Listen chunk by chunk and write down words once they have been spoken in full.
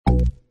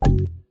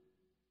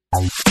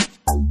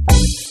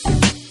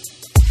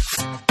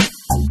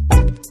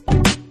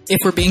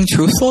If we're being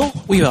truthful,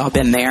 we've all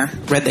been there,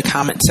 read the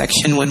comment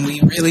section when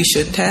we really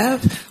shouldn't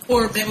have,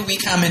 or maybe we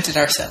commented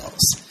ourselves.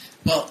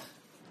 Well,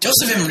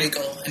 Joseph M.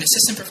 Reagle, an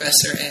assistant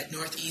professor at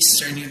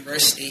Northeastern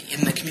University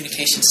in the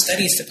Communication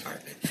Studies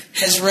Department,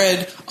 has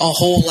read a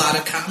whole lot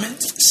of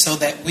comments so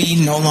that we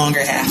no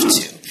longer have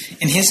to.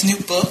 In his new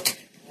book,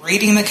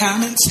 Reading the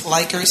Comments,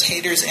 Likers,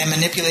 Haters, and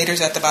Manipulators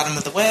at the Bottom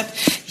of the Web,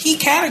 he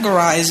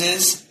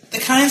categorizes the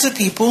kinds of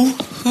people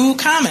who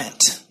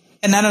comment.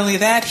 And not only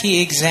that,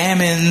 he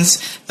examines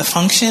the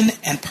function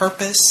and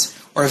purpose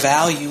or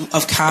value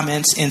of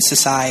comments in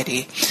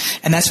society.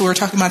 And that's what we're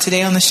talking about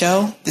today on the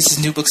show. This is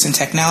New Books in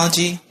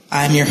Technology.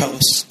 I'm your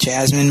host,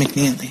 Jasmine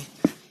McNeely.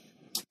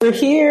 We're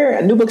here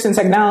at New Books in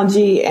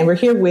Technology, and we're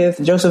here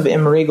with Joseph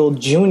M. Reagle,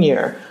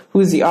 Jr.,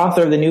 who's the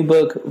author of the new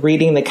book,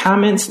 Reading the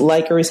Comments,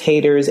 Likers,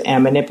 Haters,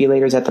 and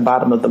Manipulators at the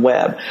Bottom of the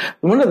Web.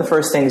 One of the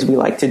first things we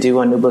like to do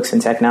on New Books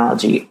in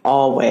Technology,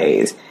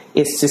 always,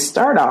 is to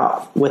start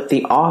off with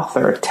the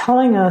author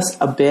telling us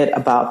a bit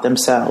about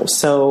themselves.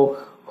 So,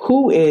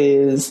 who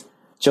is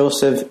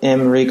Joseph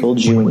M. Reagle,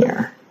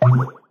 Jr.?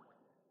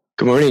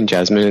 Good morning,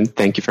 Jasmine.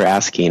 Thank you for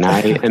asking. I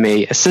am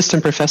an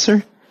assistant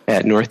professor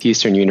at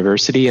Northeastern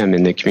University. I'm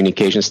in the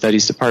Communication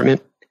Studies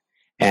Department,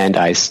 and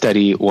I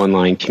study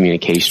online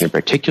communication in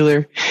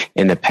particular.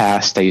 In the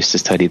past, I used to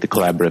study the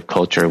collaborative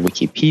culture of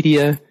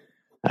Wikipedia.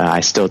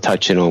 I still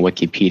touch in on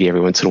Wikipedia every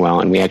once in a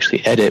while, and we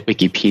actually edit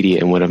Wikipedia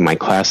in one of my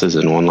classes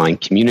in online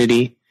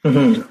community.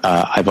 Mm-hmm.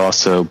 I've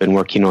also been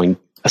working on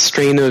a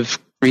strain of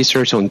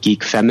research on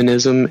geek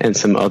feminism and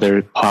some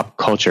other pop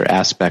culture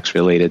aspects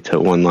related to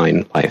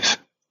online life.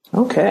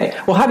 Okay.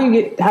 Well, how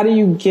do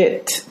you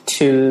get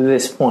to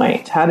this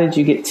point? How did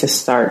you get to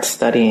start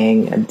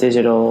studying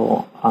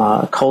digital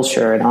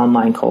culture and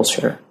online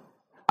culture?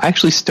 I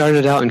actually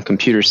started out in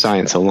computer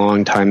science a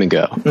long time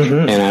ago,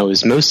 mm-hmm. and I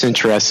was most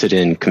interested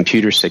in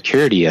computer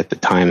security at the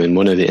time. And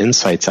one of the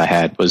insights I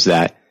had was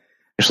that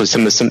actually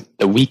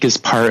the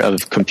weakest part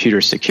of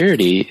computer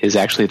security is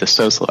actually the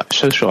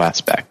social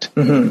aspect.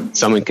 Mm-hmm.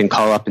 Someone can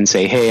call up and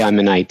say, "Hey, I'm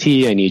in IT.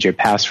 I need your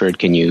password.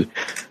 Can you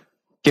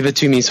give it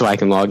to me so I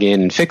can log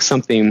in and fix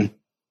something?"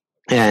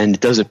 And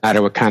it doesn't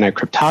matter what kind of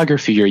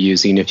cryptography you're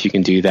using. If you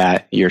can do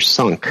that, you're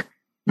sunk.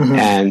 Mm-hmm.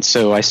 And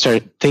so I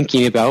started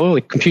thinking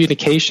about,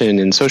 communication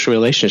and social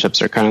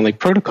relationships are kind of like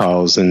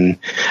protocols. And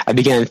I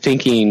began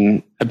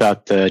thinking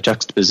about the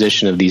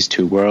juxtaposition of these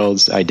two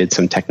worlds. I did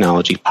some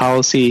technology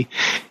policy,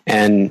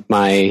 and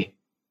my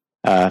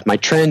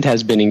trend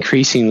has been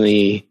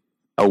increasingly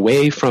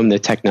away from the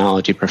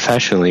technology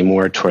professionally,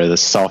 more toward the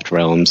soft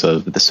realms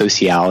of the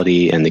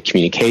sociality and the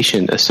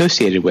communication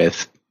associated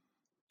with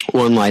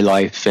online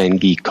life and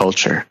geek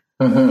culture.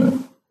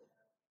 Mm-hmm.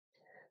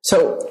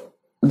 So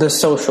the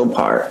social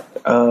part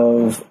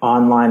of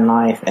online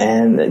life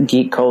and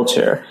geek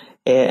culture,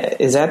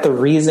 is that the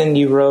reason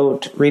you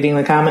wrote Reading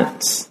the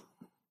Comments?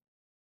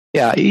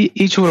 Yeah,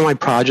 each one of my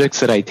projects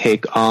that I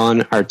take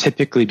on are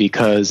typically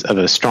because of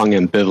a strong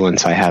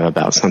ambivalence I have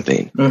about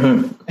something.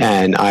 Mm-hmm.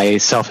 And I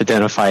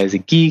self-identify as a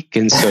geek,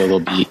 and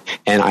so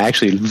and I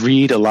actually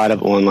read a lot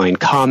of online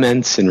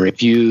comments and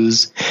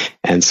reviews,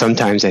 and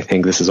sometimes I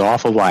think, this is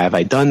awful, why have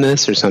I done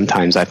this? Or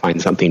sometimes I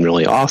find something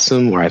really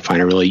awesome, or I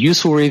find a really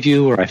useful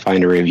review, or I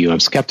find a review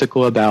I'm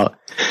skeptical about.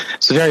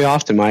 So very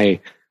often my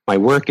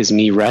work is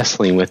me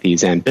wrestling with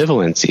these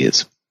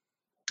ambivalences.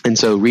 And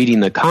so reading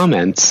the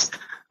comments,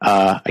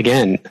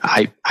 again,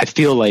 I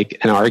feel like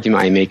an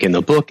argument I make in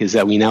the book is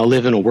that we now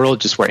live in a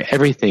world just where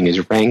everything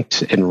is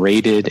ranked and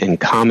rated and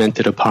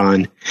commented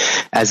upon.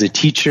 As a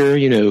teacher,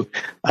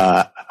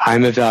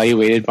 I'm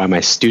evaluated by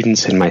my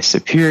students and my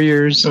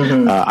superiors.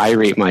 Mm-hmm. I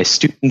rate my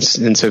students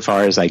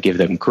insofar as I give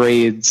them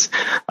grades.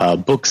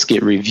 Books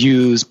get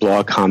reviews.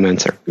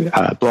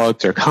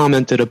 Blogs are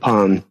commented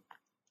upon.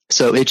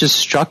 So it just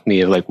struck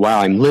me of wow,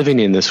 I'm living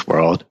in this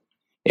world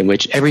in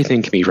which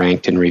everything can be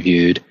ranked and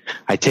reviewed.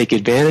 I take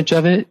advantage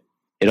of it.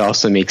 It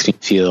also makes me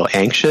feel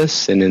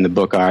anxious. And in the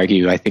book, I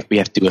argue, I think we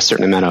have to do a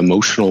certain amount of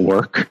emotional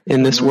work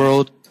in this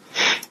world.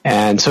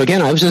 And so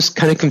again, I was just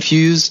kind of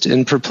confused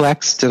and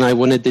perplexed, and I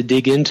wanted to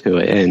dig into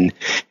it.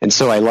 And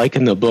so I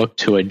liken the book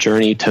to a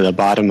journey to the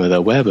bottom of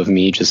the web of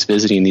me just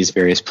visiting these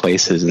various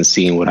places and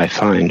seeing what I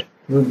find.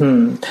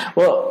 Mm-hmm.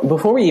 Well,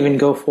 before we even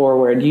go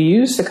forward, you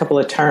used a couple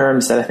of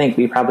terms that I think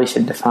we probably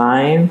should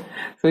define.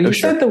 So you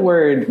said the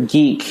word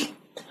geek.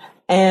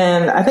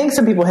 And I think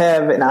some people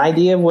have an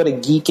idea of what a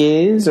geek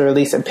is, or at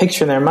least a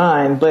picture in their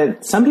mind,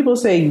 but some people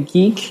say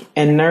geek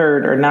and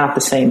nerd are not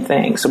the same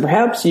thing. So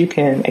perhaps you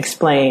can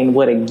explain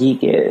what a geek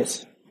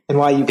is and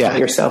why you call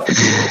yourself a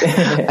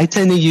geek. I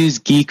tend to use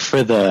geek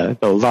for the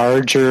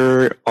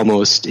larger,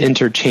 almost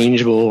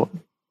interchangeable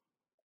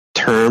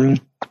term.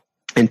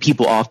 And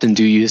people often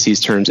do use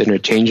these terms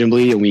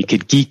interchangeably, and we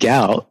could geek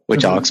out,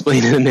 which I'll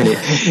explain in a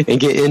minute, and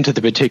get into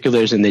the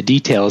particulars and the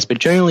details. But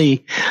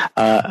generally,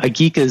 a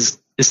geek is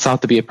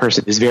thought to be a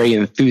person who's very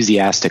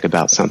enthusiastic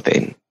about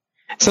something,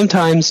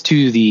 sometimes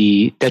to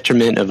the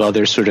detriment of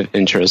other sort of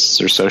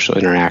interests or social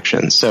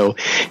interactions. So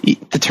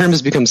the term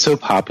has become so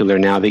popular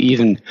now that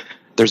even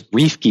there's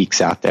reef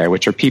geeks out there,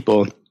 which are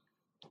people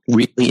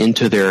really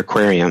into their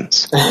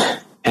aquariums.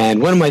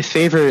 And one of my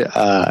favorite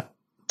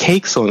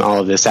takes on all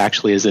of this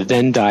actually is a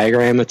Venn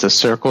diagram. It's a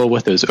circle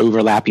with those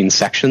overlapping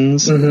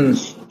sections.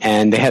 Mm-hmm.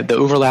 And they have the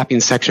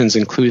overlapping sections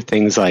include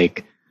things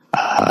like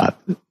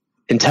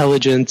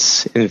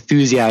intelligence,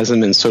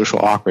 enthusiasm, and social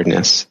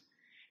awkwardness.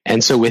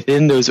 And so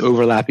within those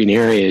overlapping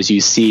areas,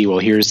 you see, well,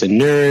 here's a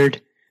nerd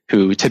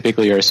who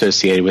typically are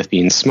associated with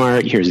being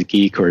smart. Here's a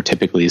geek who are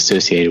typically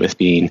associated with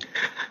being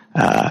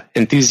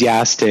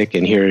enthusiastic.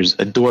 And here's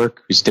a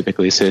dork who's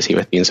typically associated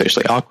with being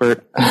socially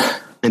awkward.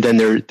 And then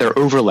there are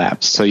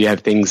overlaps. So you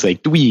have things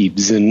like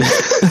dweebs and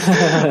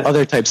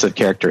other types of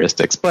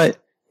characteristics. But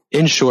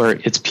in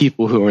short, it's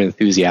people who are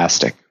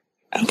enthusiastic.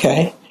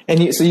 Okay.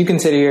 And so you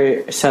consider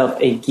yourself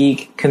a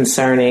geek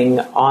concerning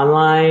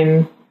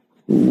online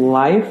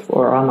life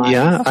or online?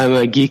 Yeah, I'm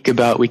a geek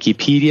about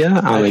Wikipedia.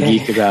 I'm a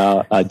geek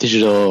about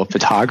digital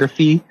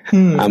photography.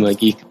 I'm a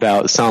geek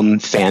about some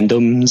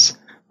fandoms,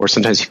 or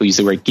sometimes people use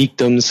the word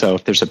geekdom. So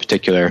if there's a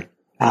particular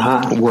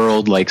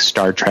world like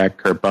Star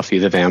Trek or Buffy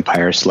the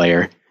Vampire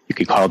Slayer, you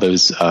could call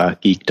those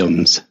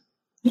geekdoms.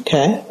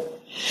 Okay.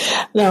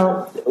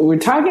 Now, we're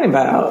talking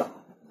about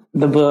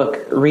the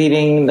book,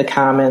 reading the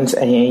comments,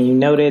 and you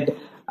noted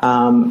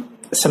some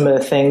of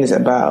the things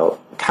about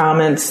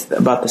comments,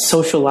 about the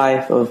social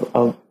life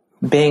of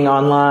being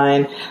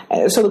online.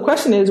 So the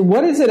question is,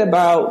 what is it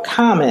about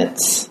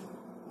comments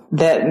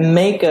that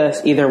make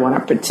us either want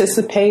to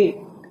participate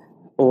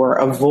or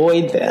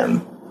avoid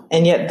them?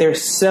 And yet they're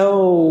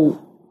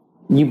so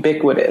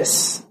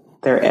ubiquitous.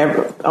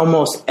 They're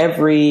almost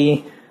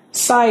every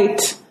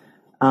site,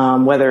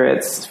 whether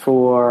it's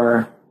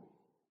for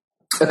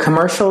a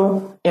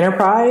commercial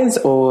enterprise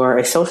or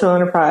a social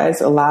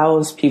enterprise,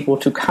 allows people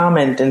to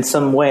comment in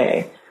some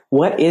way.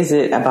 What is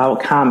it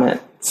about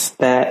comments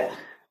that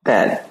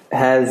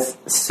has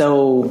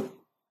so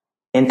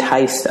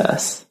enticed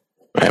us?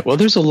 Right. Well,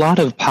 there's a lot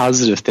of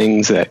positive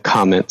things that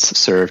comments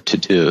serve to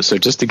do. So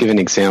just to give an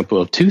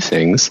example of two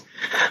things,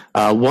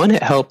 one,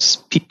 it helps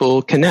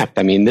people connect.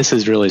 I mean, this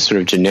is really sort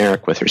of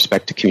generic with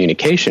respect to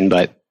communication,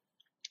 but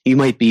you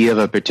might be of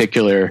a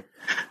particular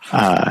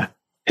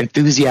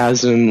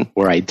enthusiasm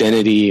or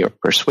identity or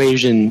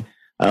persuasion,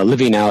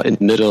 living out in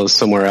the middle of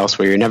somewhere else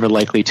where you're never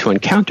likely to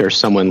encounter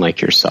someone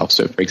like yourself.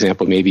 So, for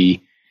example,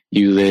 maybe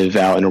you live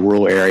out in a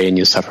rural area and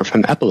you suffer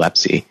from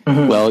epilepsy.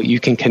 Mm-hmm. Well, you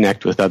can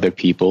connect with other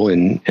people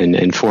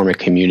and form a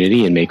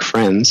community and make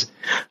friends.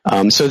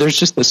 So there's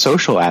just the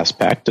social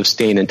aspect of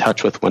staying in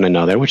touch with one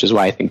another, which is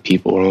why I think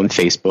people are on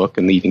Facebook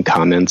and leaving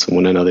comments on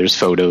one another's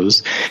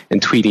photos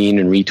and tweeting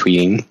and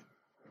retweeting.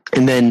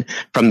 And then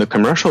from the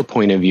commercial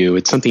point of view,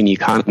 it's something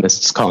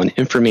economists call an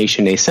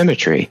information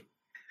asymmetry.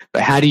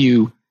 But how do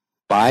you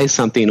buy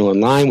something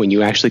online when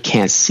you actually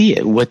can't see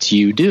it? What do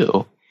you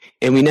do?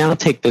 And we now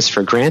take this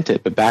for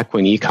granted, but back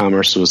when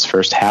e-commerce was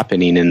first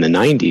happening in the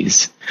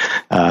 90s,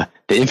 the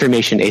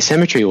information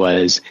asymmetry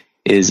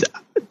is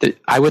that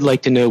I would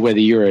like to know whether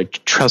you're a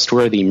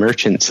trustworthy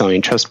merchant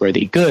selling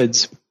trustworthy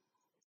goods,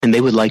 and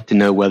they would like to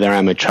know whether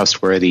I'm a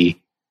trustworthy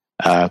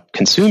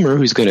consumer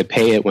who's going to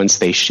pay it once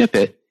they ship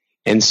it.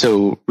 And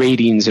so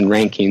ratings and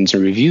rankings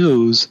and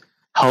reviews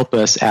help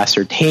us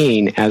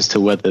ascertain as to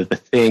whether the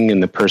thing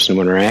and the person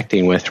we're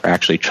interacting with are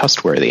actually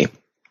trustworthy.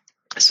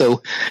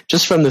 So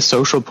just from the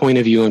social point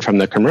of view and from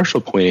the commercial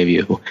point of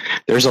view,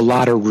 there's a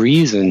lot of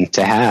reason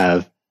to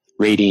have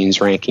ratings,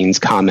 rankings,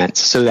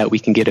 comments, so that we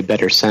can get a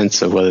better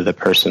sense of whether the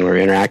person we're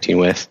interacting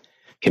with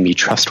can be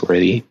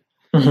trustworthy.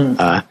 Mm-hmm.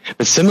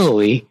 But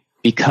similarly,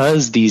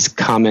 because these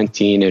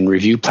commenting and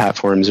review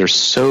platforms are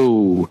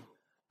so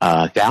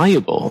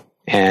valuable,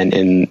 and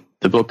in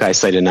the book I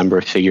cite a number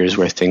of figures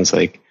where things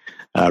like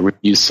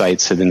review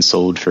sites have been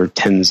sold for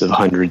tens of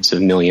hundreds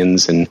of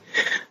millions, and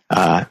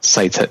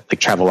sites like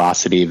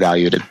Travelocity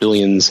valued at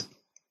billions.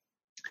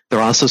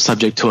 They're also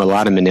subject to a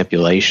lot of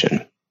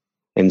manipulation.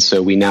 And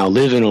so we now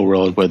live in a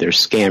world where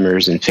there's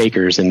scammers and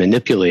fakers and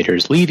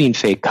manipulators leaving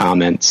fake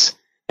comments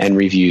and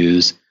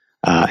reviews.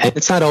 And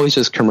it's not always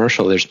just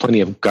commercial. There's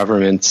plenty of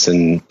governments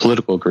and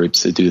political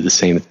groups that do the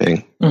same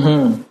thing.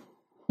 Mm-hmm.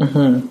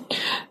 Mm-hmm.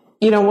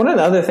 You know, one of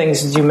the other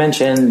things that you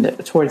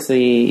mentioned towards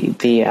the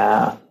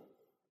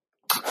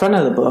front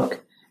of the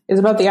book is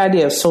about the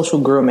idea of social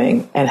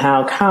grooming and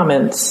how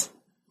comments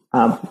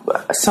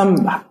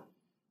somewhat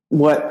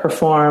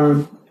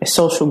perform a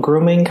social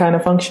grooming kind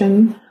of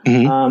function.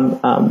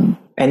 Mm-hmm.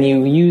 And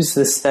you use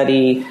the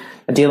study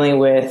dealing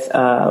with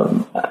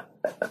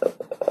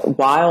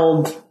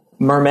wild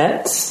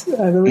mermets,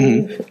 I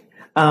believe,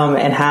 mm-hmm.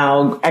 And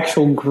how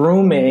actual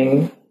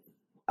grooming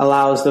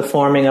allows the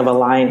forming of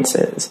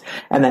alliances,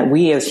 and that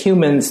we as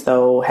humans,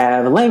 though,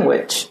 have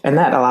language, and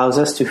that allows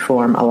us to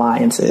form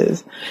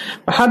alliances.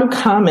 But how do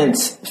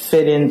comments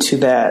fit into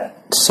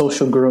that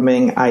social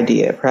grooming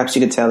idea? Perhaps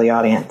you could tell the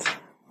audience.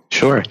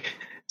 Sure.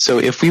 So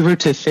if we were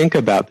to think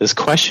about this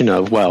question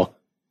of, well,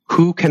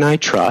 who can I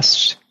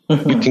trust?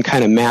 Mm-hmm. You can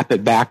kind of map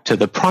it back to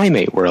the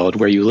primate world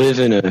where you live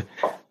in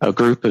a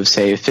group of,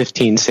 say,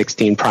 15,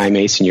 16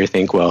 primates, and you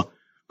think, well,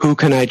 who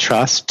can I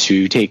trust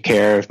to take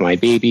care of my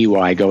baby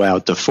while I go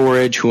out to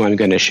forage? Who I'm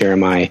going to share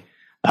my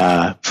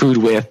food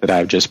with that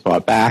I've just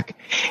brought back.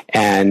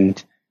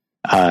 And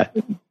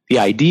the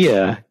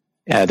idea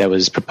that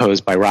was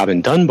proposed by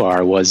Robin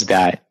Dunbar was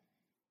that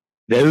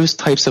those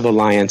types of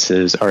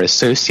alliances are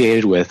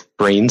associated with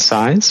brain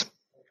size.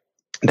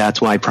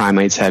 That's why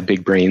primates have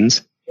big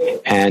brains.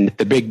 And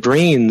the big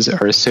brains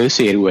are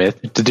associated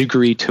with the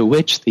degree to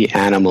which the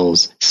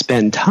animals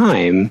spend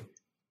time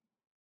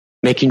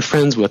making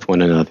friends with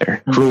one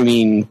another,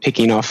 grooming,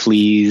 picking off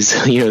fleas,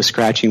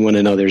 scratching one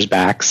another's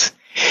backs.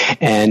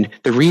 And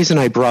the reason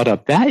I brought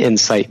up that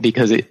insight,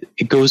 because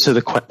it goes to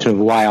the question of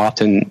why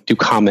often do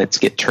comments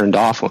get turned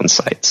off on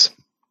sites.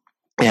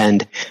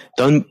 And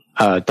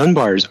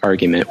Dunbar's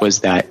argument was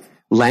that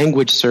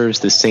language serves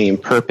the same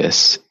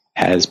purpose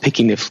as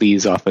picking the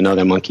fleas off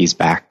another monkey's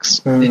backs.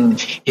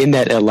 In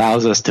that it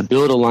allows us to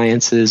build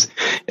alliances,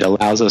 it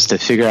allows us to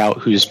figure out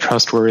who's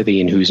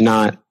trustworthy and who's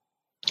not.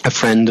 A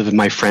friend of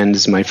my friend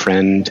is my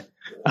friend,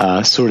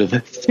 sort of a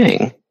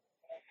thing.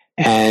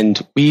 And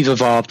we've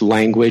evolved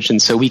language,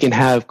 and so we can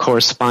have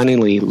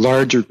correspondingly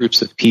larger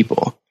groups of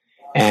people.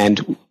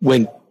 And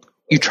when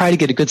you try to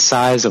get a good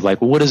size of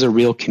what is a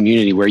real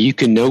community where you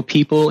can know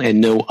people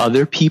and know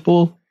other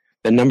people,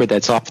 the number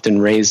that's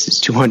often raised is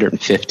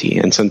 250,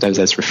 and sometimes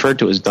that's referred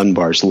to as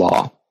Dunbar's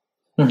law.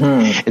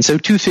 And so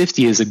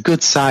 250 is a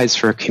good size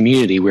for a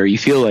community where you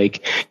feel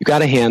like you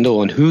got a handle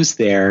on who's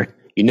there,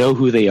 you know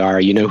who they are,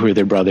 you know who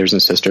their brothers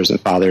and sisters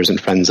and fathers and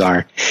friends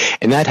are,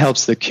 and that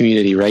helps the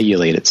community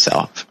regulate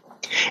itself.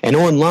 And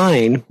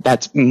online,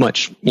 that's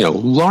much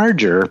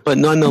larger, but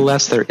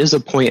nonetheless, there is a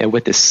point at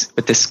which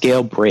the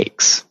scale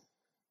breaks.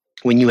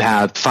 When you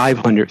have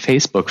 500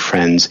 Facebook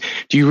friends,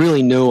 do you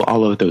really know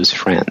all of those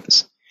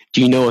friends?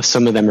 Do you know if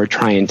some of them are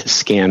trying to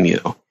scam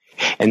you?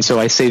 And so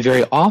I say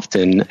very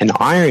often an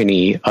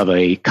irony of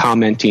a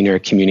commenting or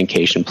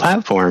communication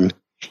platform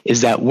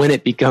is that when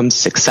it becomes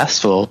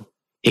successful,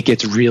 it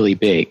gets really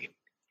big.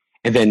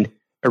 And then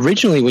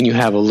originally when you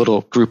have a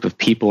little group of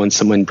people and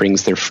someone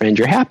brings their friend,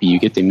 you're happy. You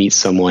get to meet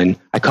someone.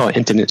 I call it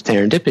intimate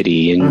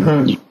serendipity.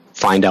 And you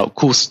find out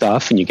cool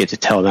stuff and you get to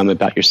tell them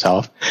about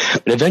yourself.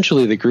 But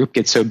eventually the group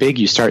gets so big,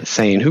 you start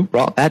saying, who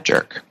brought that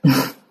jerk?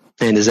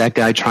 And is that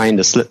guy trying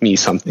to slip me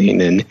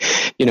something? And,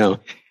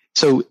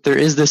 so there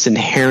is this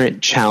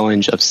inherent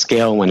challenge of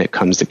scale when it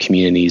comes to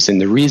communities. And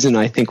the reason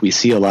I think we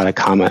see a lot of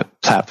comment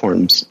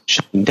platforms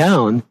shutting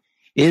down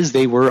is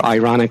they were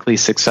ironically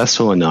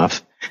successful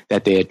enough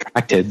that they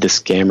attracted the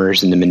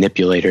scammers and the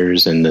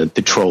manipulators and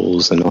the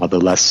trolls and all the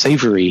less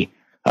savory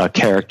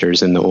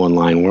characters in the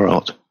online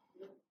world.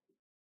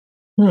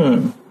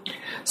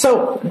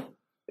 So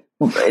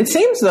it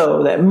seems,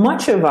 though, that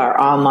much of our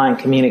online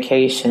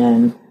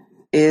communication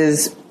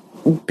is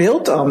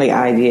built on the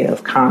idea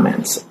of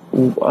comments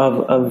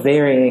of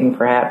varying,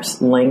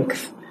 perhaps,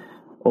 length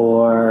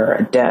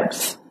or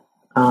depth.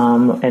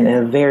 And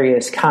of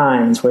various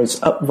kinds, where it's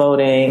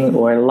upvoting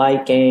or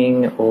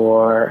liking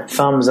or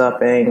thumbs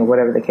upping or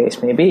whatever the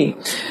case may be.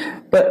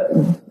 But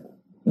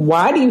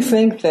why do you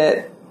think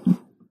that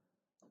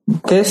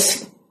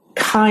this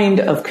kind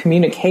of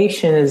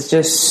communication is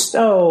just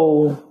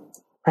so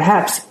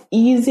perhaps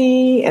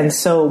easy and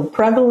so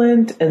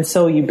prevalent and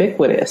so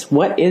ubiquitous?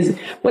 What is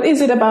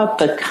it about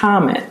the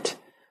comment?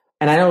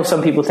 And I know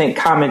some people think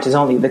comment is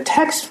only the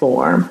text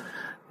form,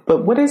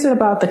 but what is it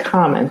about the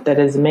comment that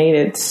has made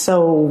it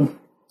so,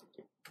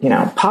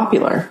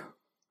 popular?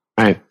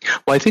 Right.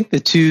 Well, I think the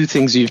two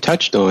things you've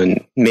touched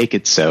on make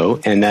it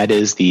so, and that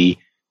is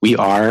we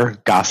are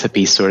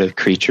gossipy sort of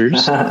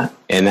creatures,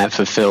 and that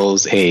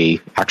fulfills a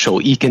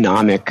actual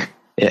economic,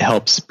 it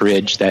helps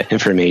bridge that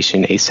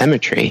information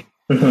asymmetry.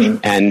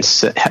 And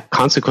so,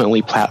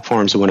 consequently,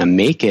 platforms want to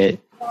make it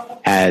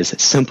as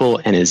simple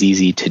and as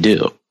easy to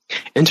do.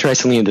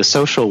 Interestingly, the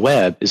social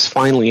web is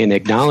finally an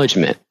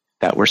acknowledgement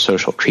that we're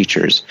social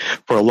creatures.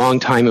 For a long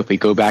time, if we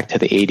go back to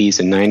the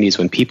 80s and 90s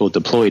when people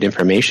deployed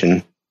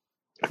information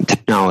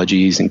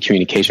technologies and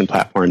communication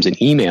platforms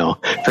and email,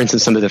 for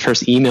instance, some of the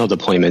first email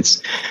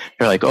deployments,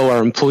 they're like,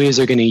 our employees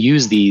are going to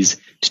use these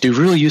to do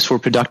really useful,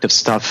 productive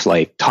stuff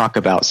like talk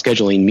about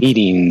scheduling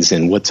meetings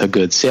and what's a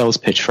good sales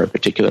pitch for a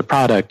particular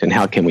product and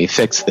how can we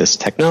fix this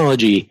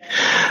technology.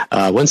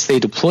 Once they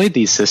deployed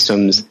these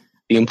systems,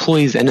 the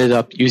employees ended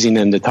up using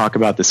them to talk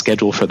about the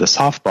schedule for the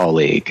softball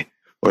league,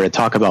 or to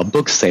talk about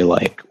books they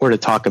like, or to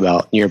talk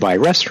about nearby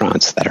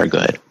restaurants that are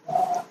good.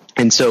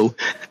 And so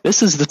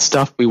this is the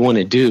stuff we want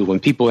to do when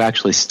people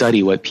actually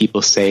study what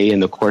people say in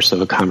the course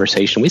of a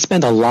conversation. We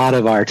spend a lot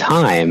of our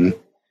time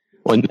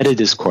on meta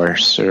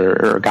discourse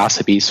or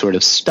gossipy sort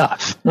of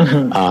stuff.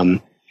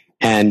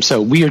 And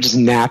so we are just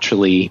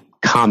naturally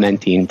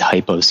commenting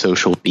type of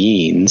social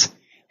beings.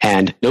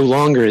 And no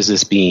longer is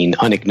this being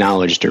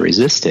unacknowledged or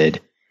resisted.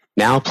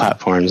 Now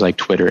platforms like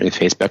Twitter and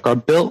Facebook are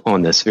built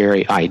on this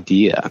very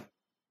idea.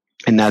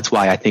 And that's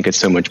why I think it's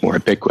so much more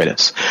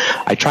ubiquitous.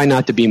 I try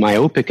not to be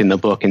myopic in the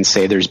book and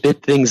say there's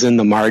bit things in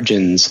the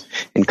margins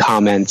and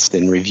comments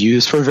and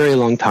reviews for a very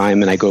long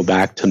time. And I go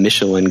back to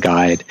Michelin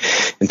Guide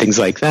and things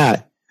like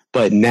that.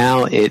 But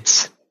now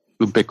it's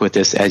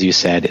ubiquitous, as you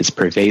said, it's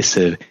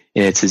pervasive.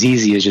 and it's as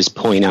easy as just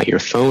pulling out your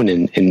phone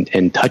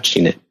and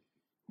touching it.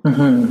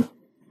 Mm-hmm.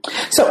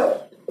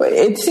 So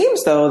it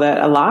seems, though,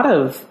 that a lot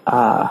of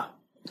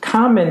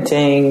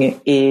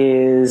commenting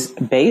is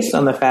based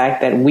on the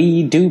fact that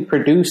we do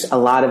produce a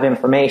lot of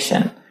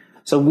information.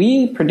 So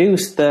we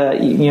produce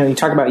you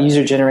talk about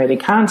user-generated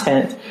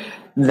content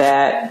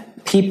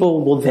that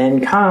people will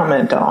then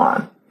comment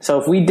on. So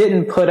if we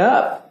didn't put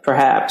up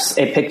perhaps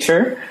a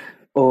picture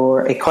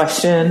or a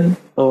question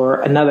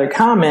or another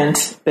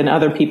comment, then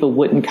other people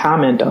wouldn't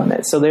comment on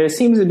it. So there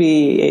seems to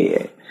be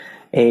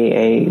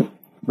a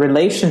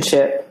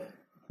relationship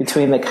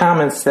between the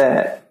comments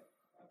that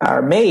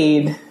are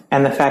made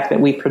and the fact that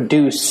we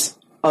produce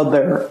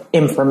other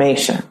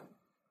information.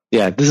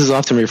 Yeah, this is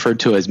often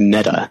referred to as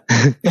meta,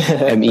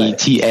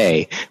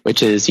 M-E-T-A,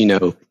 which is,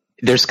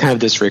 there's kind of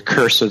this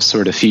recursive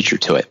sort of feature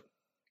to it.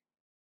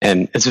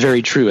 And it's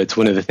very true. It's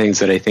one of the things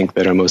that I think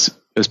that are most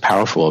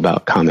powerful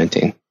about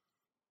commenting.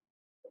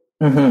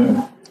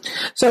 Mm-hmm.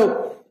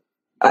 So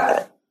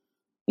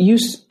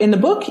in the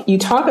book, you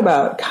talk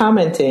about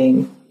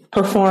commenting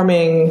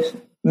performing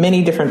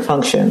many different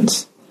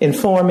functions: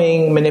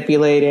 informing,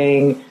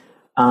 manipulating,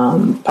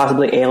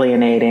 possibly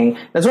alienating.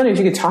 I was wondering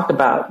if you could talk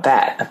about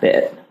that a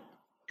bit.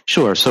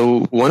 Sure.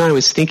 So when I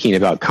was thinking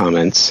about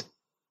comments,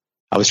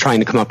 I was trying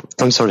to come up with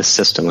some sort of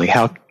system. Like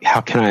how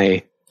can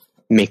I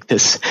make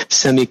this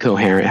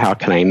semi-coherent? How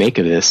can I make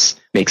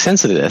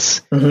sense of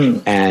this?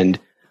 Mm-hmm. And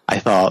I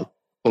thought,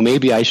 well,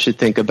 maybe I should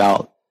think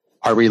about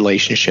our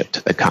relationship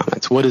to the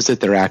comments. What is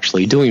it they're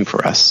actually doing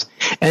for us?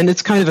 And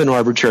it's kind of an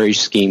arbitrary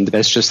scheme, but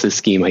that's just the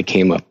scheme I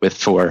came up with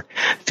for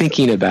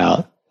thinking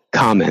about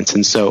comments.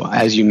 And so,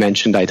 as you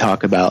mentioned, I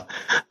talk about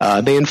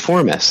they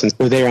inform us. And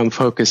so there I'm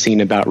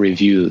focusing about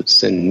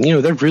reviews. And,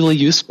 they're really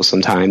useful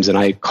sometimes. And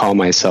I call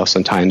myself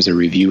sometimes a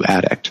review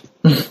addict.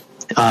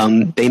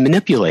 They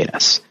manipulate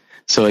us.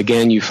 So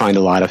again, you find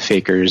a lot of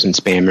fakers and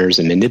spammers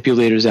and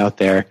manipulators out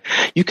there.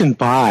 You can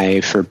buy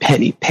for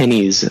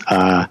pennies,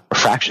 or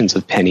fractions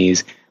of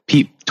pennies,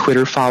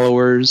 Twitter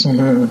followers,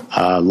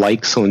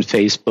 likes on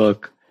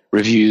Facebook,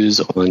 reviews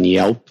on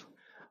Yelp.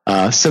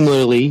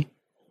 Similarly,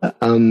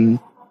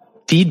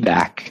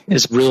 feedback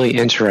is really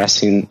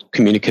interesting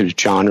communicative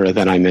genre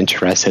that I'm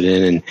interested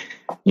in.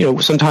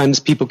 And, sometimes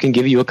people can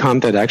give you a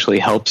comment that actually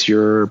helps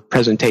your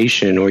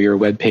presentation or your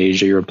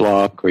webpage or your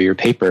blog or your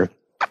paper.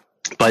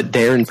 But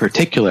there in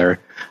particular,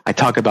 I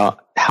talk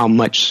about how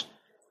much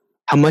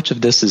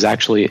of this is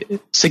actually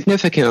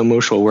significant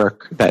emotional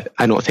work that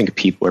I don't think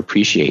people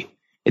appreciate.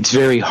 It's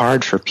very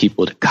hard for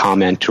people to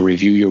comment, to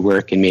review your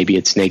work, and maybe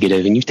it's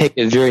negative, and you take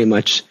it very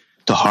much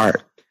to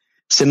heart.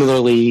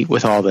 Similarly,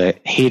 with all the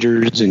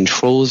haters and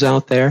trolls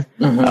out there,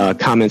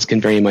 comments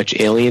can very much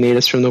alienate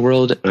us from the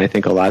world, and I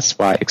think that's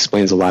why it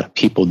explains a lot of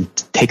people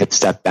take a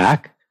step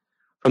back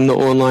from the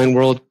online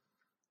world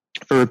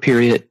for a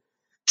period.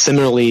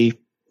 Similarly,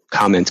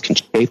 comments can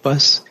shape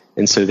us.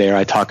 And so there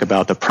I talk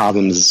about the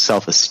problems of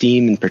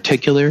self-esteem in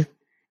particular,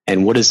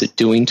 and what is it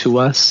doing to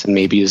us, and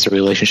maybe is a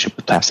relationship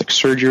with plastic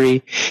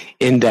surgery,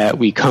 in that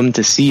we come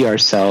to see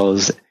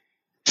ourselves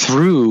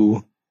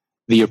through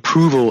the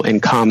approval and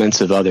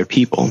comments of other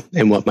people,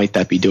 and what might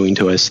that be doing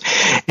to us.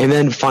 And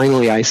then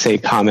finally, I say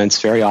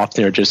comments very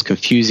often are just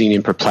confusing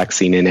and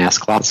perplexing and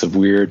ask lots of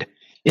weird,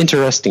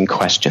 interesting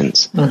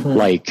questions,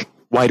 like,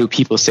 why do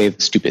people say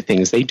the stupid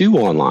things they do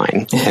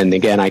online? And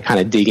again, I kind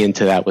of dig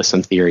into that with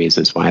some theories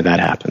as why that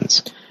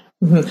happens.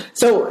 Mm-hmm.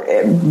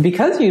 So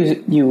because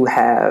you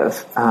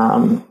have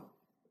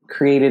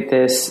created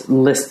this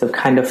list of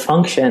kind of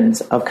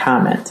functions of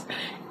comment,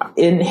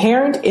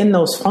 inherent in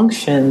those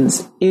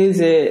functions, is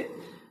it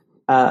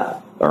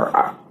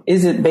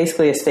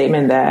basically a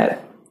statement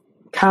that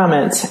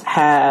comments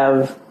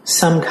have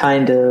some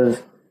kind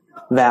of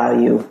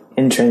value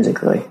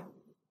intrinsically?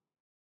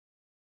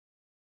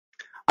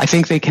 I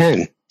think they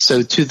can.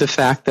 So to the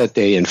fact that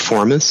they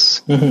inform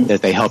us,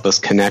 that they help us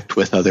connect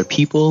with other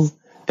people,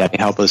 that they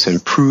help us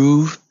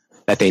improve,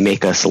 that they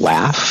make us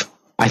laugh,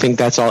 I think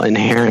that's all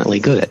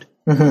inherently good.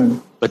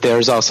 But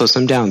there's also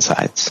some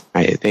downsides,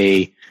 right?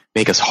 They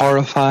make us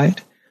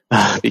horrified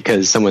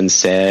because someone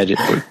said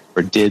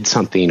or did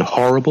something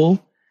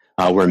horrible.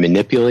 We're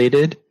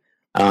manipulated.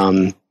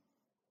 And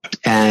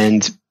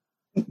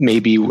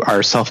maybe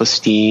our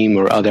self-esteem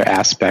or other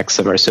aspects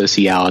of our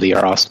sociality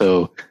are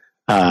also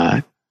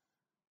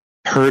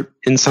hurt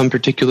in some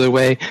particular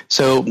way.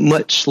 So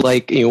much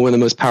like, one of the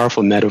most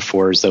powerful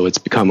metaphors, though it's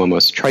become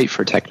almost trite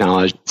for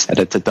technology, is that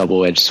it's a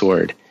double-edged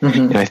sword.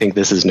 And I think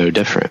this is no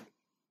different.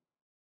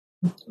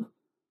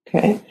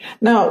 Okay.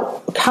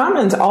 Now,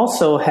 comments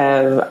also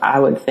have, I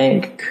would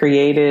think,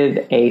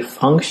 created a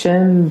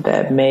function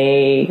that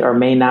may or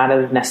may not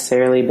have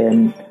necessarily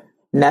been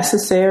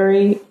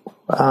necessary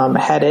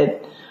had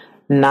it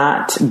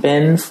not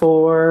been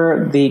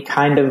for the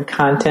kind of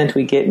content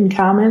we get in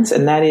comments,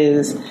 and that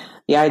is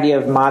the idea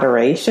of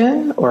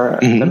moderation or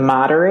the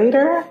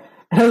moderator.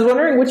 And I was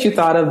wondering what you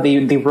thought of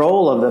the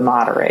role of the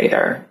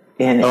moderator.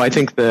 I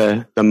think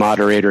the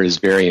moderator is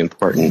very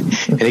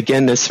important. And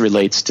again, this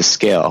relates to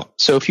scale.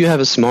 So if you have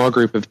a small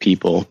group of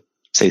people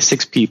say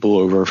 6 people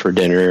over for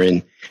dinner,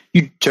 and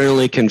you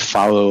generally can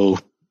follow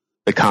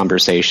the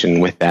conversation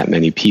with that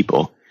many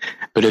people.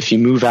 But if you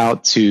move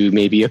out to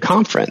maybe a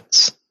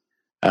conference,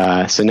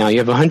 so now you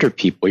have 100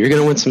 people, you're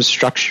going to want some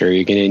structure.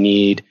 You're going to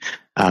need,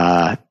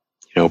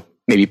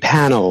 maybe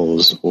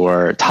panels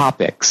or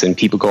topics, and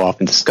people go off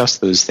and discuss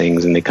those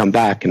things, and they come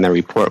back and they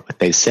report what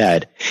they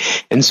said.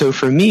 And so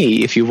for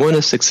me, if you want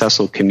a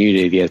successful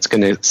community that's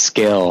going to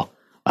scale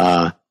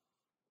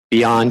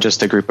beyond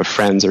just a group of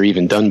friends or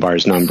even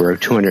Dunbar's number of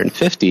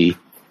 250,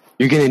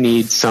 you're going to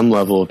need some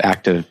level of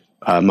active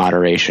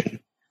moderation.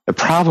 The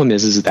problem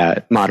is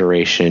that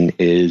moderation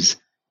is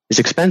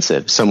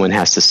expensive. Someone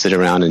has to sit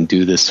around and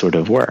do this sort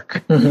of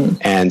work. Mm-hmm.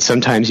 And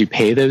sometimes you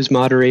pay those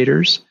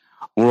moderators.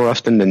 More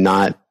often than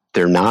not,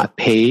 they're not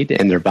paid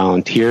and they're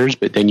volunteers,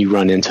 but then you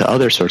run into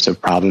other sorts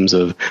of problems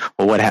of,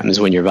 well, what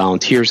happens when your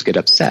volunteers get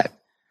upset?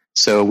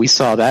 So we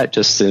saw that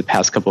just in the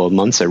past couple of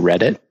months at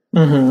Reddit.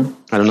 Mm-hmm.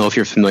 I don't know if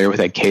you're familiar with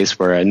that case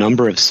where a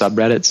number of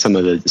subreddits, some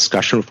of the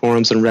discussion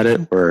forums on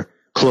Reddit were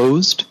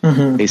closed.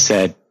 Mm-hmm. They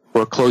said,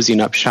 we're closing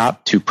up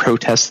shop to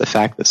protest the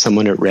fact that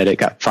someone at Reddit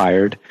got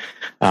fired,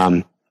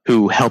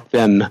 who helped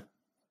them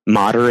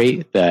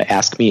moderate the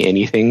Ask Me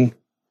Anything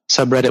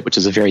subreddit, which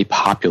is a very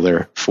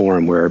popular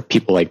forum where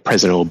people like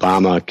President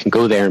Obama can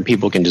go there and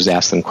people can just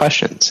ask them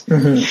questions.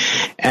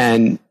 Mm-hmm.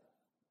 And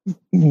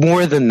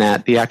more than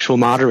that, the actual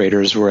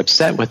moderators were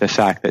upset with the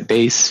fact that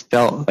they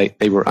felt like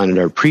they were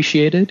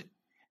underappreciated.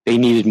 They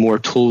needed more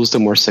tools to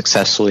more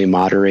successfully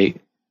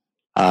moderate,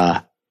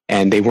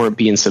 and they weren't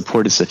being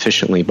supported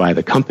sufficiently by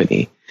the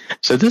company.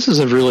 So this is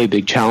a really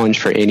big challenge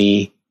for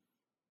any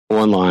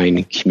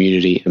online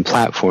community and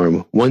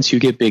platform. Once you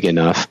get big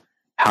enough,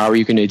 how are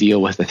you going to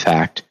deal with the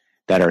fact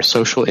that our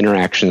social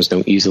interactions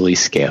don't easily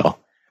scale?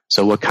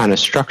 So what kind of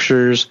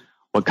structures,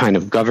 what kind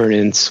of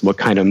governance, what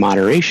kind of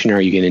moderation are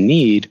you going to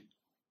need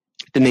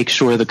to make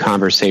sure the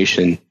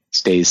conversation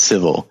stays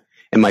civil?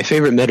 And my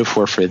favorite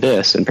metaphor for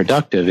this and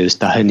productive is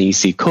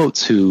Ta-Nehisi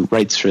Coates, who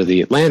writes for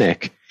The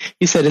Atlantic.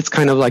 He said it's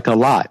kind of like a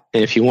lot.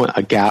 And if you want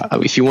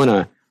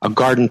a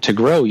garden to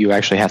grow, you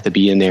actually have to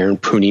be in there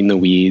and pruning the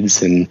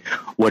weeds and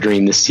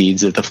watering the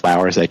seeds of the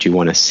flowers that you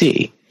want to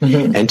see.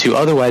 Mm-hmm. And to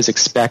otherwise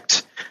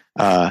expect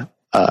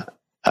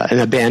an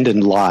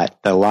abandoned lot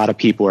that a lot of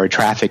people are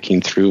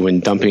trafficking through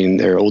and dumping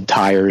their old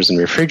tires and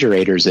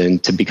refrigerators in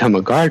to become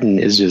a garden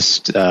is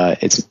just,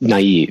 it's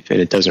naive, and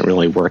it doesn't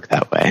really work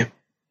that way.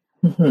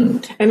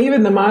 Mm-hmm. And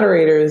even the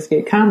moderators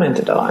get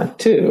commented on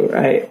too,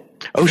 right?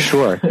 Oh,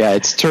 sure. Yeah,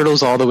 it's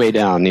turtles all the way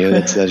down.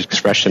 It's that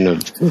expression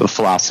of the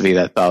philosophy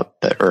that thought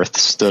the earth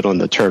stood on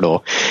the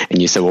turtle. And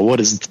you said, well,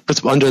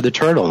 what's under the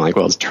turtle? And like,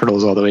 well, it's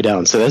turtles all the way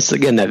down. So that's,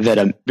 again,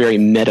 that very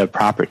meta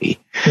property.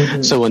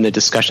 Mm-hmm. So when the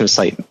discussion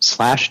site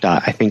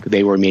Slashdot, I think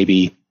they were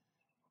maybe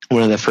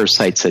one of the first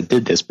sites that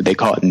did this, but they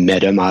call it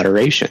meta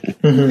moderation.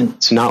 Mm-hmm.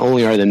 So not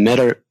only are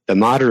the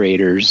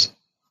moderators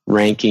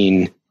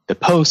ranking the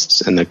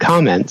posts and the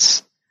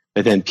comments,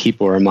 but then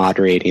people are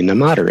moderating the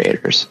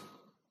moderators.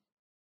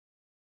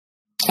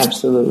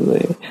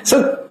 Absolutely.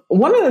 So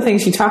one of the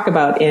things you talk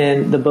about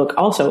in the book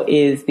also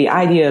is the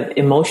idea of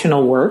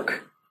emotional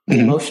work,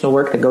 mm-hmm. emotional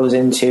work that goes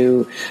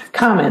into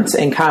comments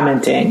and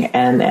commenting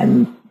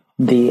and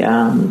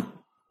the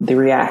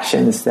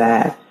reactions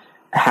that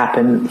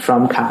happen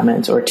from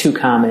comments or to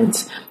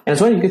comments. And I was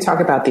wondering if you could talk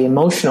about the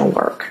emotional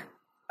work.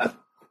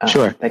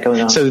 Sure. That goes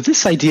on. So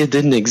this idea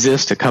didn't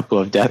exist a couple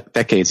of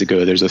decades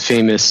ago. There's a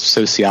famous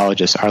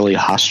sociologist, Arlie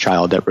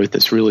Hochschild, that wrote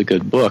this really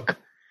good book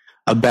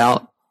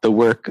about the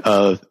work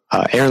of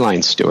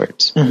airline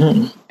stewards.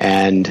 Mm-hmm.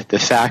 And the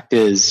fact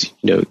is,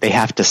 they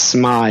have to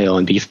smile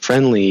and be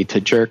friendly to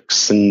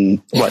jerks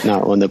and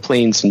whatnot on the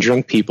planes and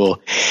drunk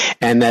people.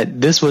 And that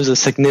this was a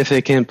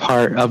significant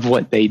part of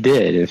what they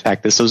did. In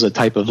fact, this was a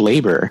type of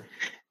labor.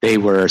 They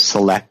were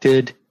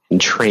selected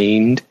and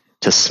trained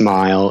to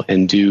smile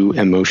and do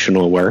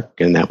emotional work,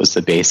 and that was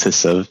the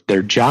basis of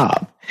their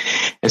job.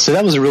 And so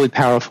that was a really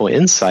powerful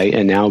insight,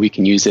 and now we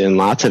can use it in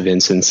lots of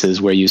instances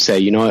where you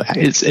say,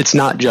 it's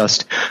not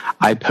just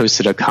I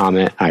posted a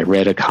comment, I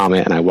read a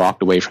comment, and I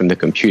walked away from the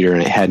computer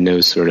and it had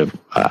no sort of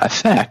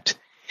effect.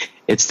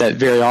 It's that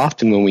very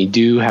often when we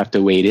do have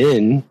to wade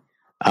in,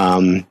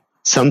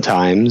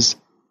 sometimes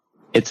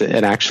it's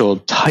an actual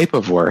type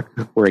of work.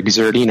 We're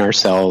exerting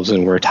ourselves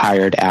and we're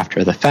tired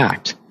after the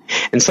fact.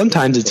 And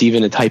sometimes it's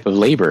even a type of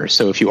labor.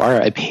 So if you are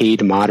a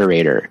paid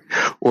moderator,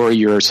 or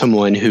you're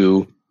someone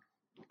who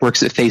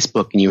works at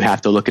Facebook and you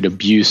have to look at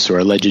abuse or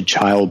alleged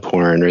child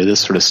porn or this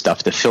sort of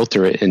stuff to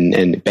filter it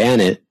and ban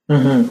it,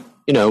 mm-hmm.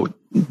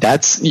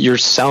 You're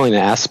selling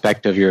an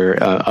aspect of your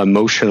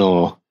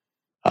emotional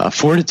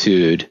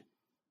fortitude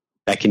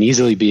that can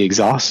easily be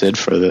exhausted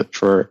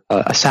for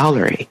a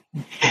salary.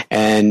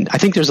 And I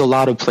think there's a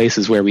lot of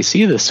places where we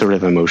see this sort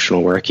of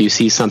emotional work. You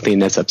see something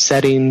that's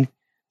upsetting,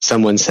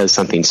 someone says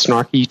something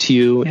snarky to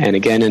you, and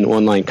again, in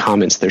online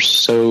comments, there's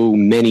so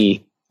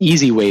many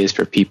easy ways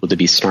for people to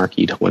be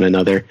snarky to one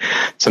another.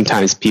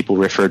 Sometimes people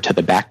refer to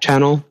the back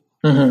channel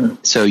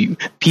So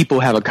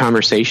people have a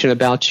conversation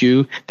about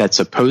you that's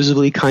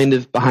supposedly kind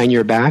of behind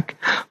your back,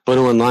 but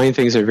online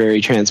things are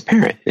very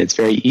transparent. It's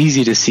very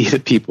easy to see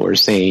that people are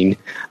saying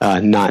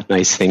not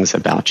nice things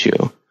about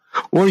you.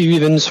 Or you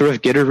even sort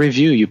of get a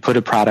review. You put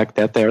a product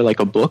out there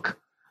like a book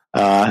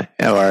or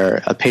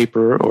a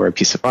paper or a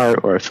piece of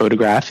art or a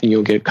photograph, and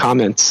you'll get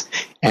comments.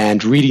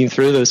 And reading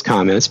through those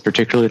comments,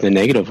 particularly the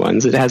negative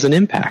ones, it has an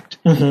impact.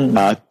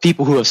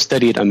 People who have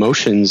studied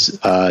emotions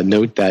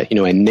note that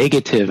a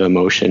negative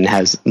emotion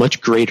has much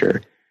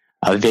greater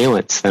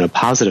valence than a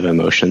positive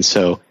emotion.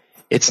 So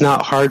it's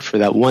not hard for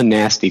that one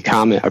nasty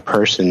comment a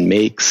person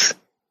makes,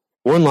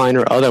 online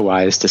or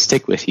otherwise, to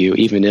stick with you,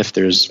 even if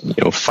there's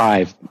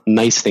 5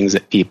 nice things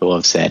that people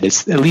have said.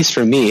 It's, at least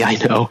for me, I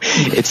know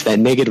it's that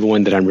negative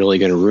one that I'm really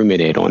going to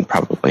ruminate on,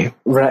 probably.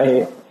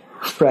 Right.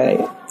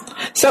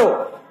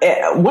 So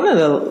one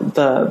of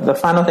the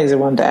final things I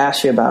wanted to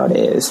ask you about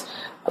is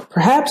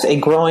perhaps a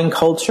growing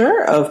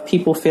culture of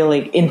people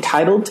feeling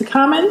entitled to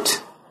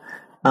comment.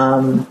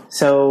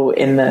 So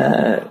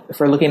if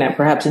we're looking at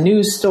perhaps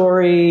news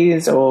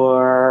stories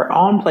or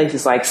on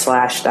places like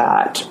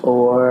Slashdot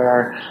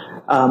or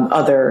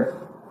other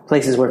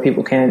places where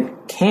people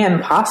can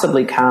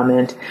possibly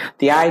comment,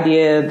 the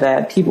idea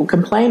that people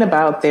complain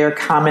about their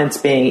comments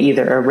being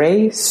either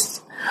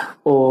erased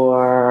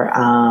or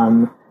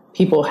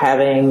people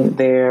having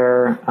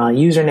their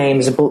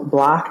usernames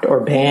blocked or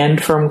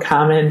banned from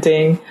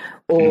commenting,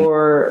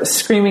 or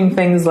screaming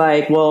things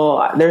like,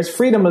 well, there's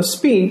freedom of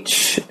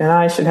speech and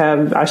I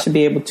should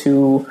be able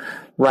to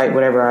write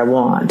whatever I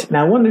want. And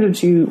I wonder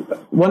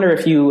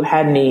if you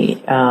had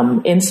any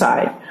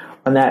insight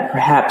on that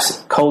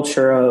perhaps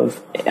culture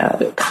of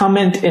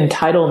comment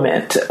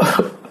entitlement,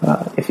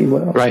 if you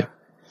will. Right.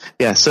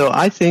 Yeah. So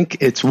I think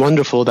it's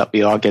wonderful that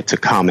we all get to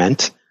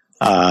comment.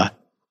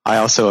 I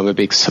also am a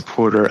big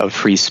supporter of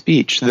free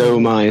speech,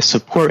 though my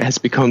support has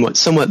become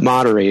somewhat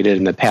moderated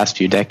in the past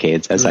few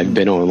decades as I've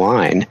been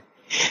online.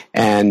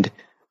 And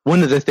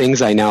one of the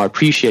things I now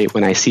appreciate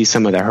when I see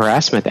some of the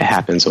harassment that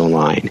happens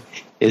online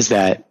is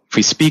that if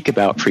we speak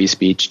about free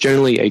speech,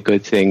 generally a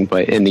good thing,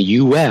 but in the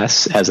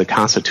U.S. as a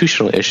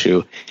constitutional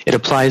issue, it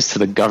applies to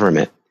the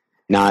government,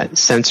 not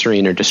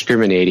censoring or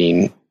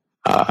discriminating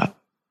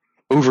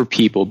over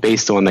people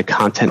based on the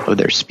content of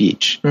their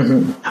speech.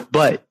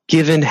 But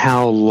given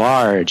how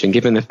large and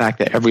given the fact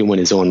that everyone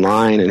is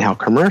online and how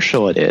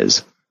commercial it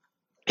is,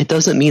 it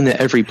doesn't mean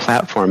that every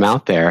platform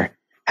out there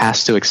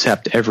has to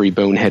accept every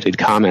boneheaded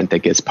comment that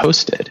gets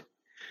posted.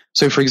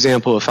 So, for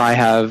example, if I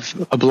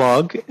have a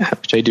blog,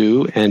 which I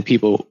do, and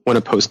people want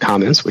to post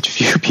comments, which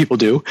few people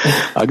do,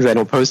 because I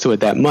don't post to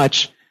it that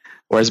much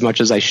or as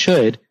much as I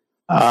should,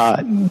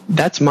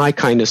 that's my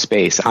kind of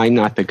space. I'm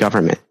not the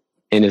government.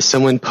 And if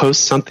someone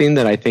posts something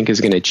that I think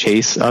is going to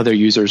chase other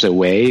users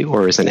away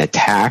or is an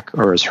attack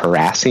or is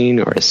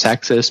harassing or is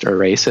sexist or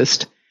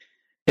racist,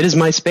 it is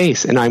my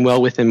space and I'm well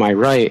within my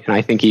right, and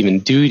I think even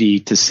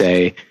duty, to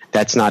say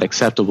that's not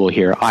acceptable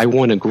here. I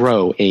want to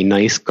grow a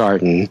nice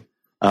garden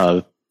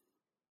of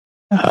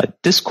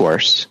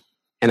discourse,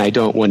 and I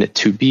don't want it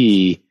to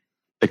be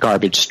the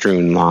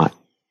garbage-strewn lot.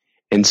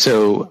 And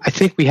so I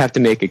think we have to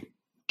make a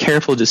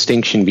careful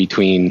distinction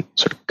between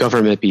sort of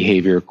government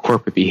behavior,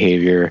 corporate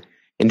behavior,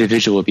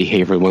 individual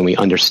behavior when we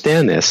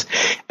understand this.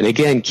 And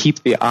again,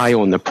 keep the eye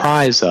on the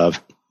prize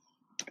of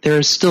there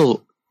are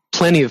still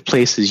plenty of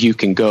places you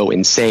can go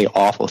and say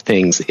awful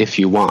things if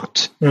you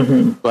want,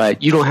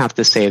 but you don't have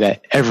to say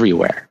that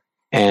everywhere.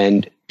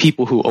 And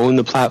people who own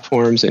the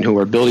platforms and who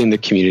are building the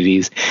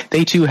communities,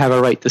 they too have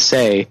a right to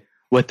say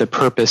what the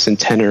purpose and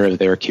tenor of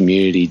their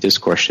community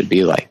discourse should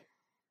be like.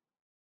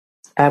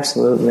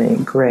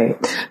 Absolutely. Great.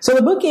 So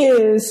the book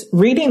is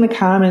Reading the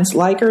Comments,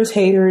 Likers,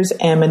 Haters,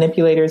 and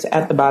Manipulators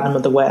at the Bottom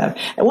of the Web.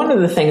 And one of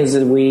the things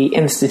that we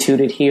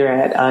instituted here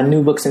at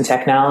New Books in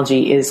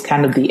Technology is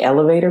kind of the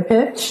elevator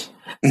pitch.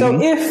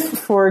 So if,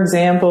 for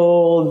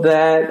example,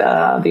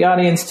 that the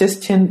audience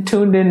just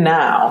tuned in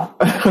now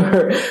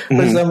for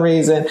some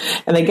reason,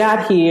 and they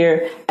got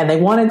here and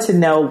they wanted to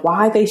know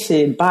why they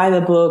should buy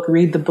the book,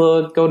 read the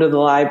book, go to the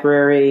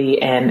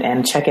library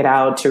and check it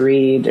out to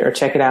read or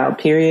check it out,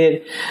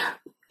 period.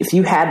 If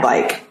you had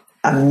like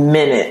a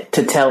minute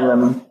to tell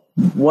them,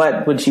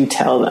 what would you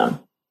tell them?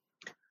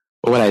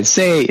 Well, what I'd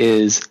say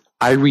is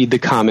I read the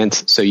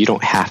comments so you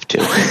don't have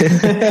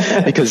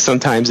to, because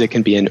sometimes it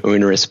can be an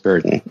onerous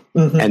burden.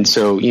 And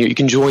so you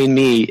can join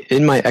me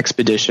in my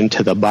expedition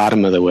to the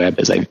bottom of the web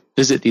as I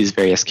visit these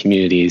various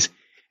communities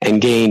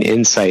and gain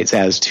insights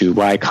as to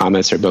why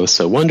comments are both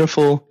so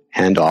wonderful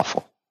and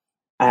awful.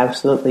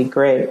 Absolutely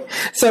great.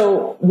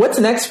 So what's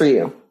next for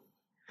you?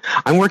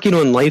 I'm working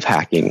on life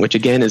hacking, which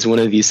again is one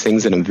of these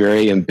things that I'm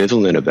very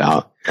ambivalent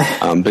about.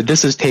 But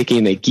this is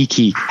taking a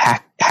geeky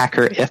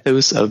hacker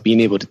ethos of being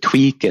able to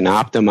tweak and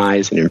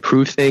optimize and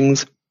improve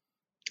things.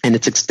 And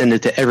it's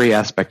extended to every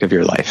aspect of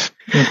your life.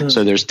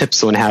 So there's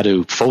tips on how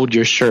to fold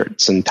your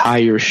shirts and tie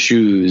your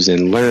shoes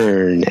and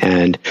learn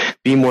and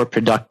be more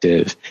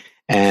productive.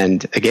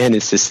 And again,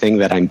 it's this thing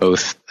that I'm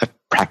both a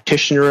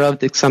practitioner of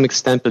to some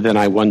extent, but then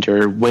I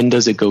wonder, when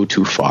does it go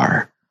too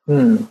far?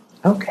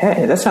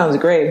 Okay, that sounds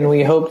great. And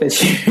we hope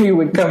that you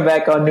would come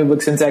back on New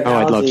Books in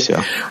Technology. Oh, I'd love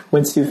to.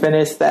 Once you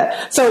finish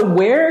that. So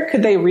where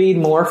could they read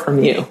more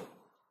from you?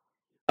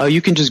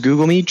 You can just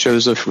Google me,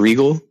 Joseph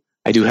Reagle.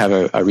 I do have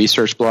a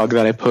research blog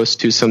that I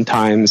post to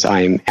sometimes.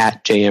 I'm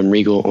at JM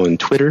Reagle on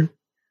Twitter.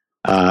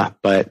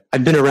 But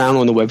I've been around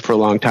on the web for a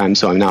long time,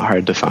 so I'm not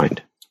hard to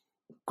find.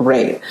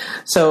 Great.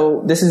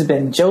 So this has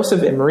been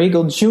Joseph M.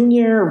 Reagle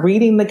Jr.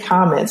 reading the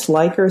comments,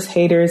 likers,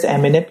 haters,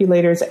 and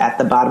manipulators at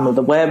the bottom of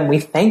the web. We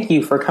thank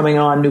you for coming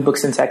on New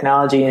Books in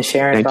Technology and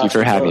sharing. Thank you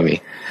for having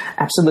me.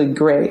 Absolutely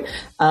great.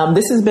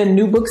 This has been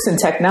New Books in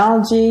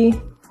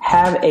Technology.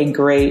 Have a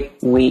great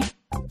week.